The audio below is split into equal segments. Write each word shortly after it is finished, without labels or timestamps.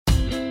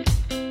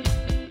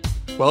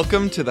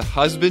Welcome to the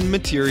Husband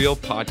Material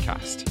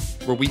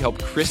Podcast, where we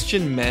help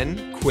Christian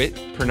men quit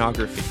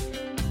pornography.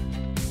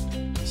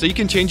 So you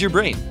can change your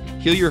brain,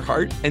 heal your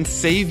heart, and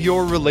save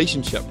your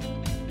relationship.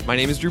 My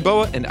name is Drew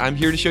Boa, and I'm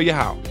here to show you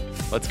how.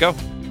 Let's go.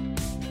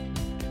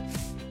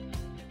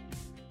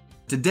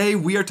 Today,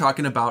 we are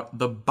talking about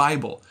the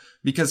Bible,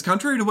 because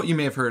contrary to what you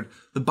may have heard,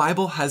 the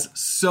Bible has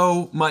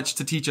so much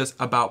to teach us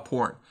about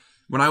porn.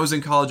 When I was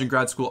in college and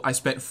grad school, I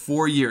spent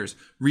 4 years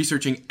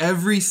researching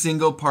every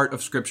single part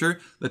of Scripture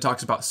that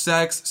talks about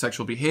sex,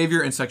 sexual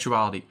behavior, and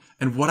sexuality.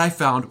 And what I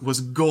found was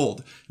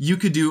gold. You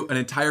could do an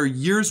entire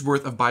year's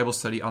worth of Bible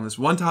study on this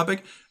one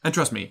topic, and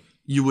trust me,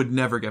 you would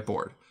never get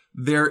bored.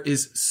 There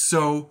is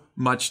so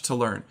much to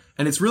learn.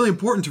 And it's really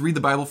important to read the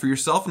Bible for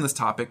yourself on this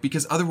topic,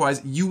 because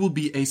otherwise you will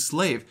be a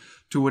slave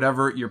to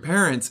whatever your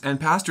parents and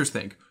pastors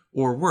think,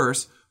 or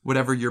worse,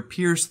 whatever your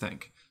peers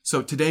think.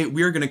 So today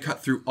we are going to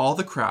cut through all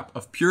the crap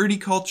of purity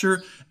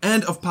culture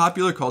and of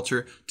popular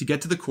culture to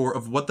get to the core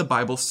of what the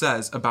Bible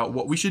says about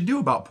what we should do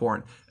about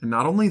porn. And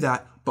not only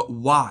that, but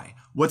why?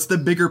 What's the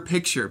bigger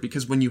picture?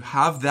 Because when you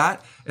have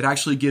that, it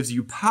actually gives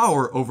you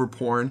power over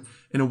porn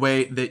in a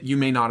way that you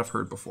may not have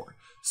heard before.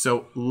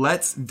 So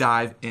let's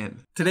dive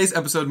in. Today's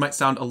episode might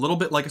sound a little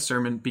bit like a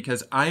sermon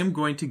because I am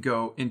going to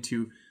go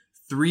into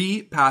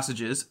 3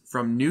 passages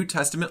from New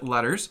Testament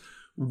letters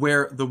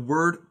where the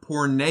word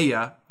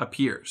porneia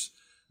appears.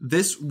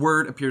 This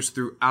word appears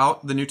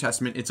throughout the New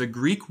Testament. It's a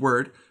Greek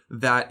word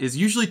that is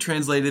usually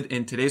translated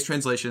in today's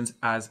translations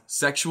as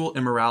sexual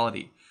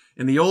immorality.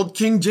 In the old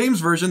King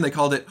James Version, they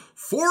called it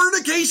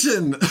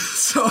fornication.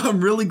 So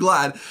I'm really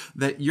glad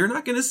that you're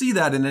not going to see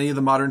that in any of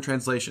the modern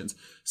translations.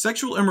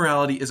 Sexual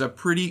immorality is a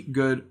pretty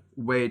good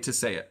way to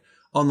say it.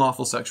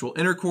 Unlawful sexual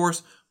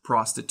intercourse,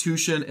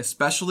 prostitution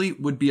especially,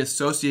 would be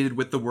associated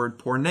with the word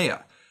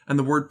porneia. And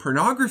the word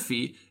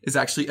pornography is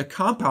actually a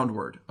compound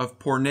word of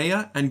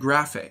porneia and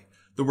graphe.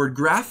 The word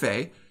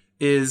graphe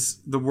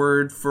is the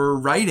word for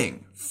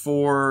writing,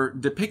 for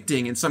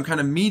depicting in some kind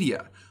of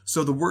media.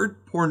 So the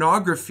word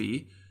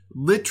pornography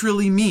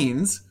literally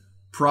means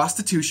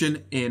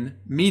prostitution in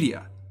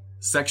media,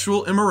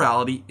 sexual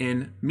immorality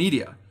in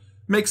media.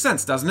 Makes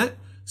sense, doesn't it?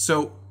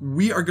 So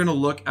we are going to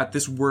look at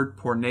this word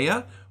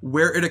porneia,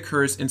 where it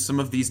occurs in some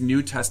of these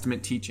New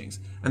Testament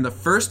teachings. And the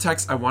first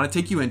text I want to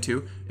take you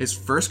into is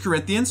 1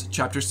 Corinthians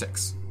chapter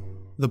 6.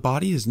 The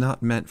body is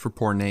not meant for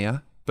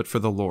porneia, but for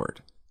the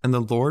Lord, and the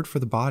Lord for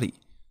the body.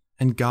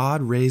 And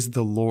God raised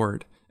the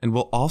Lord, and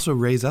will also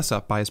raise us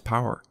up by his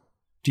power.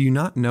 Do you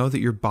not know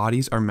that your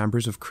bodies are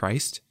members of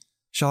Christ?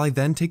 Shall I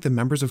then take the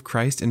members of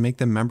Christ and make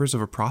them members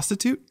of a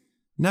prostitute?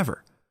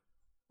 Never.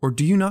 Or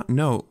do you not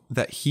know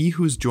that he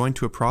who is joined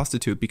to a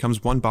prostitute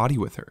becomes one body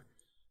with her?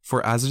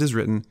 For as it is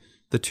written,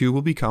 the two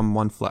will become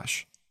one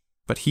flesh.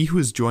 But he who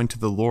is joined to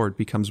the Lord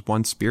becomes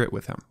one spirit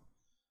with him.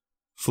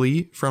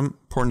 Flee from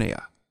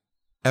porneia.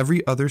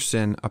 Every other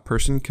sin a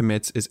person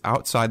commits is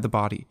outside the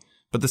body,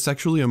 but the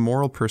sexually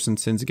immoral person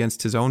sins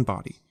against his own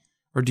body.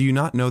 Or do you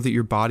not know that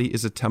your body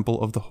is a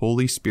temple of the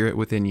Holy Spirit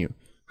within you,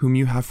 whom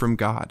you have from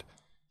God?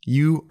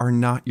 You are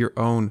not your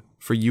own,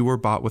 for you were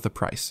bought with a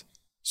price.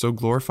 So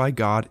glorify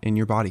God in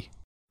your body.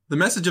 The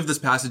message of this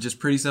passage is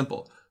pretty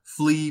simple.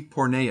 Flee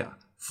porneia.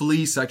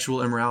 Flee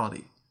sexual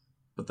immorality.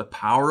 But the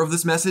power of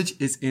this message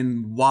is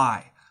in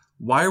why.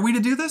 Why are we to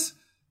do this?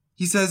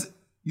 He says,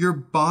 your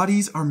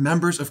bodies are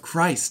members of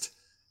Christ.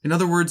 In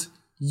other words,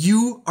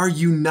 you are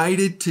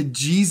united to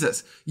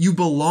Jesus. You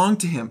belong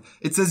to him.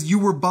 It says you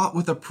were bought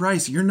with a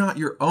price. You're not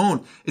your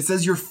own. It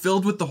says you're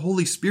filled with the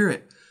Holy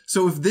Spirit.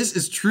 So if this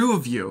is true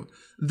of you,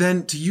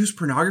 then to use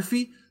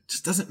pornography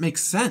just doesn't make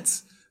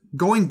sense.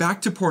 Going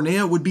back to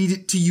porneia would be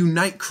to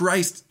unite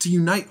Christ, to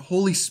unite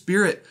Holy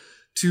Spirit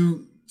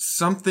to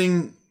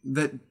something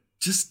that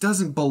just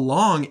doesn't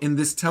belong in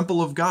this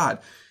temple of God.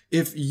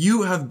 If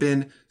you have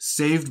been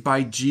saved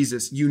by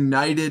Jesus,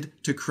 united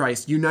to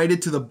Christ, united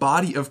to the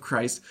body of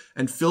Christ,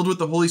 and filled with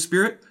the Holy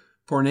Spirit,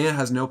 porneia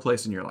has no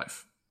place in your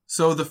life.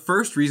 So the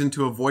first reason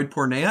to avoid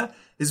porneia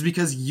is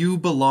because you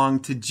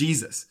belong to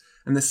Jesus.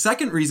 And the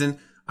second reason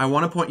I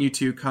want to point you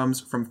to comes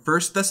from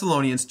 1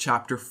 Thessalonians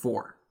chapter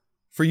 4.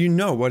 For you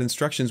know what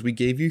instructions we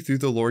gave you through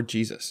the Lord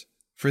Jesus.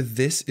 For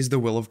this is the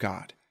will of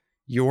God,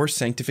 your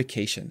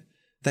sanctification,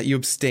 that you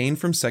abstain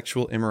from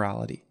sexual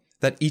immorality,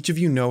 that each of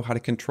you know how to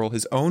control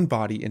his own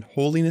body in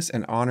holiness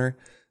and honor,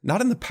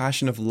 not in the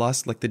passion of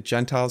lust like the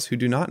Gentiles who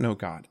do not know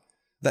God,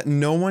 that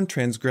no one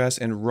transgress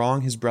and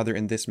wrong his brother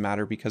in this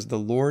matter, because the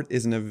Lord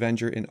is an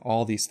avenger in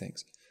all these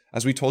things,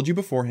 as we told you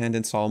beforehand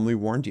and solemnly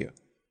warned you.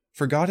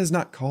 For God has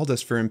not called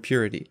us for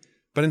impurity,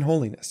 but in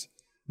holiness.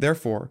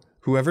 Therefore,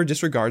 whoever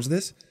disregards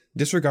this,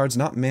 disregards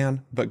not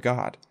man, but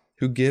God,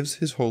 who gives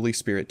his Holy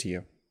Spirit to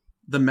you.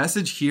 The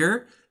message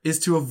here is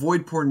to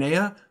avoid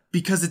porneia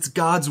because it's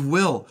God's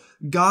will.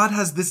 God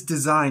has this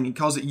design. He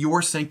calls it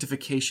your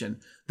sanctification,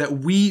 that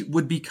we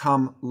would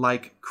become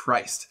like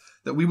Christ,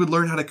 that we would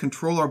learn how to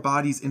control our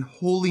bodies in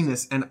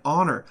holiness and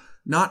honor,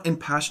 not in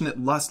passionate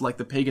lust like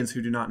the pagans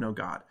who do not know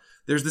God.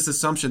 There's this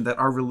assumption that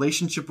our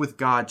relationship with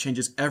God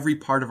changes every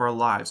part of our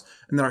lives,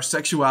 and that our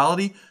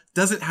sexuality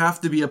doesn't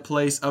have to be a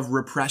place of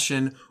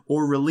repression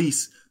or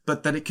release,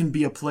 but that it can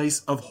be a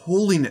place of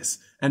holiness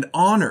and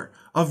honor,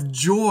 of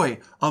joy,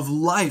 of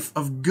life,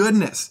 of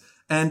goodness.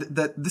 And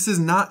that this is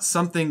not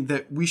something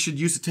that we should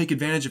use to take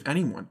advantage of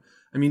anyone.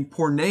 I mean,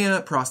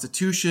 porneia,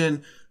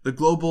 prostitution, the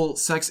global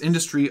sex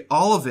industry,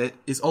 all of it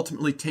is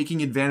ultimately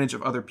taking advantage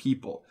of other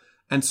people.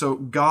 And so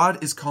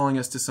God is calling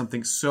us to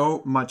something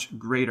so much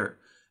greater.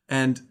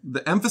 And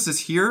the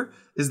emphasis here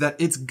is that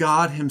it's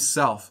God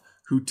himself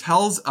who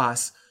tells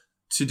us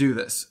to do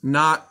this,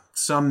 not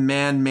some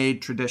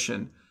man-made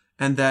tradition.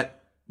 And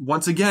that,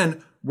 once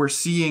again, we're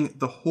seeing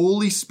the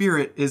Holy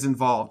Spirit is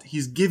involved.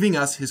 He's giving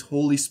us his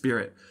Holy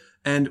Spirit.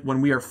 And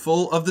when we are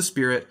full of the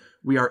Spirit,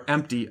 we are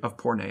empty of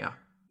porneia.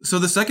 So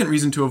the second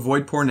reason to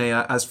avoid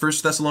porneia, as 1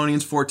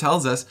 Thessalonians 4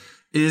 tells us,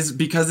 is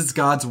because it's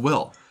God's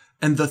will.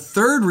 And the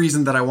third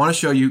reason that I want to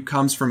show you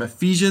comes from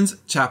Ephesians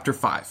chapter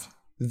 5.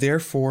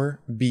 Therefore,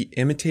 be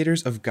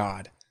imitators of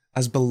God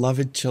as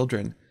beloved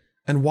children,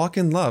 and walk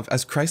in love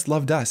as Christ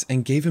loved us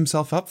and gave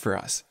himself up for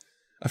us,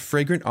 a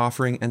fragrant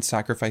offering and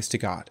sacrifice to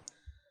God.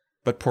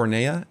 But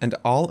porneia and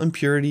all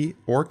impurity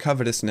or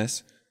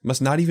covetousness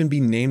must not even be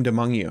named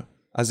among you,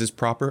 as is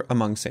proper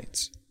among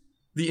saints.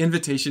 The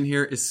invitation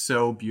here is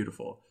so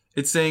beautiful.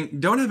 It's saying,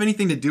 don't have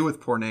anything to do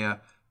with porneia,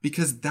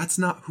 because that's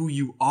not who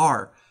you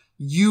are.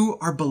 You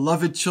are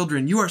beloved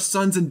children. You are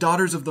sons and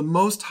daughters of the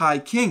Most High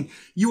King.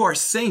 You are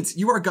saints.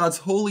 You are God's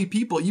holy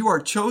people. You are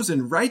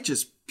chosen,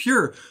 righteous,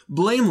 pure,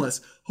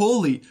 blameless,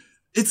 holy.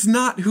 It's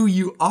not who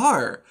you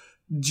are.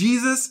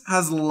 Jesus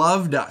has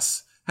loved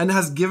us and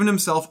has given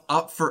himself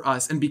up for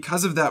us. And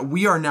because of that,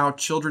 we are now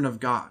children of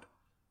God.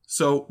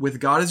 So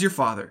with God as your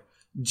father,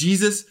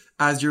 Jesus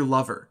as your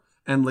lover.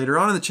 And later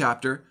on in the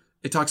chapter,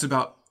 it talks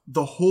about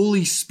the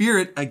Holy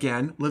Spirit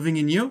again living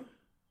in you.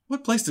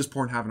 What place does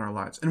porn have in our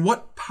lives? And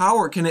what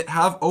power can it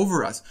have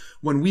over us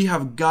when we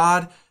have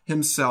God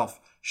himself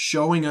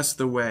showing us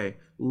the way,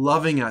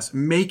 loving us,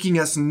 making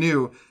us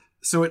new?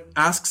 So it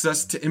asks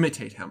us to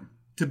imitate him,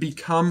 to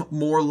become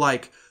more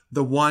like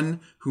the one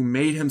who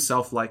made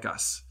himself like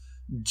us.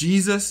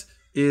 Jesus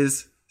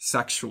is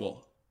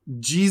sexual.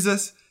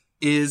 Jesus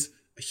is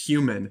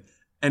human.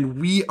 And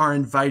we are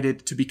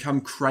invited to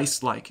become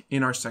Christ-like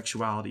in our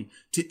sexuality,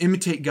 to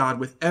imitate God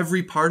with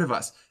every part of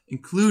us,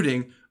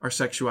 including our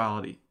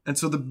sexuality. And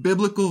so the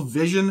biblical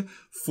vision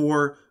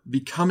for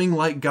becoming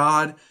like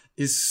God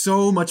is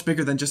so much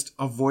bigger than just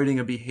avoiding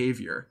a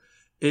behavior.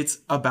 It's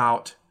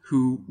about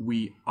who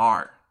we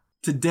are.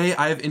 Today,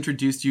 I have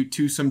introduced you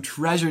to some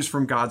treasures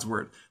from God's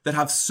Word that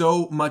have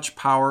so much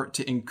power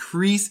to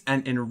increase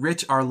and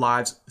enrich our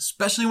lives,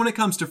 especially when it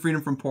comes to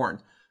freedom from porn.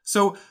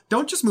 So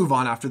don't just move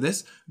on after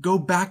this. Go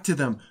back to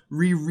them,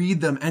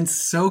 reread them, and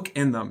soak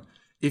in them.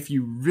 If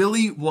you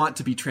really want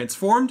to be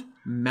transformed,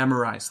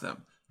 memorize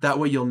them. That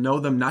way you'll know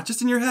them not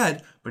just in your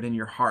head, but in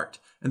your heart.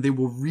 And they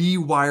will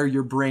rewire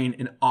your brain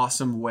in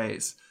awesome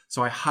ways.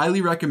 So I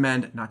highly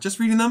recommend not just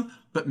reading them,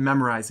 but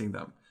memorizing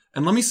them.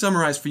 And let me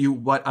summarize for you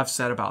what I've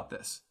said about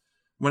this.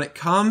 When it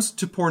comes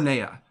to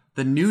porneia,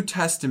 the New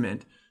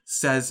Testament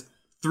says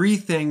 3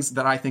 things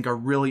that I think are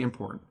really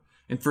important.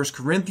 In 1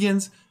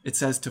 Corinthians, it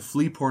says to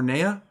flee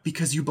porneia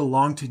because you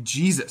belong to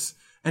Jesus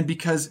and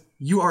because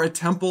you are a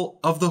temple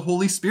of the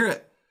Holy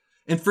Spirit.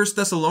 In 1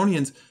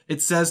 Thessalonians,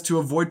 it says to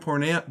avoid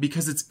porneia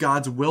because it's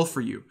God's will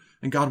for you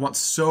and God wants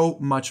so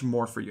much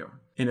more for you.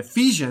 In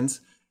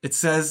Ephesians, it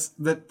says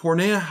that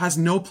porneia has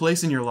no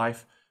place in your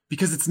life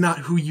because it's not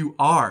who you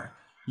are.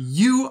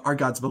 You are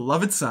God's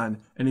beloved son,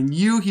 and in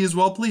you he is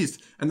well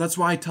pleased. And that's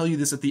why I tell you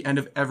this at the end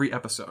of every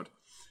episode.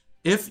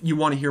 If you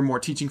want to hear more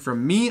teaching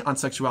from me on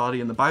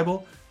sexuality in the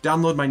Bible,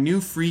 download my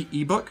new free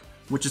ebook,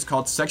 which is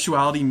called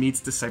Sexuality Meets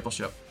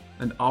Discipleship.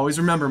 And always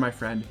remember, my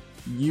friend,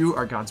 you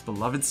are God's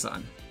beloved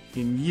son.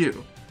 In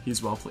you,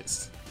 he's well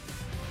pleased.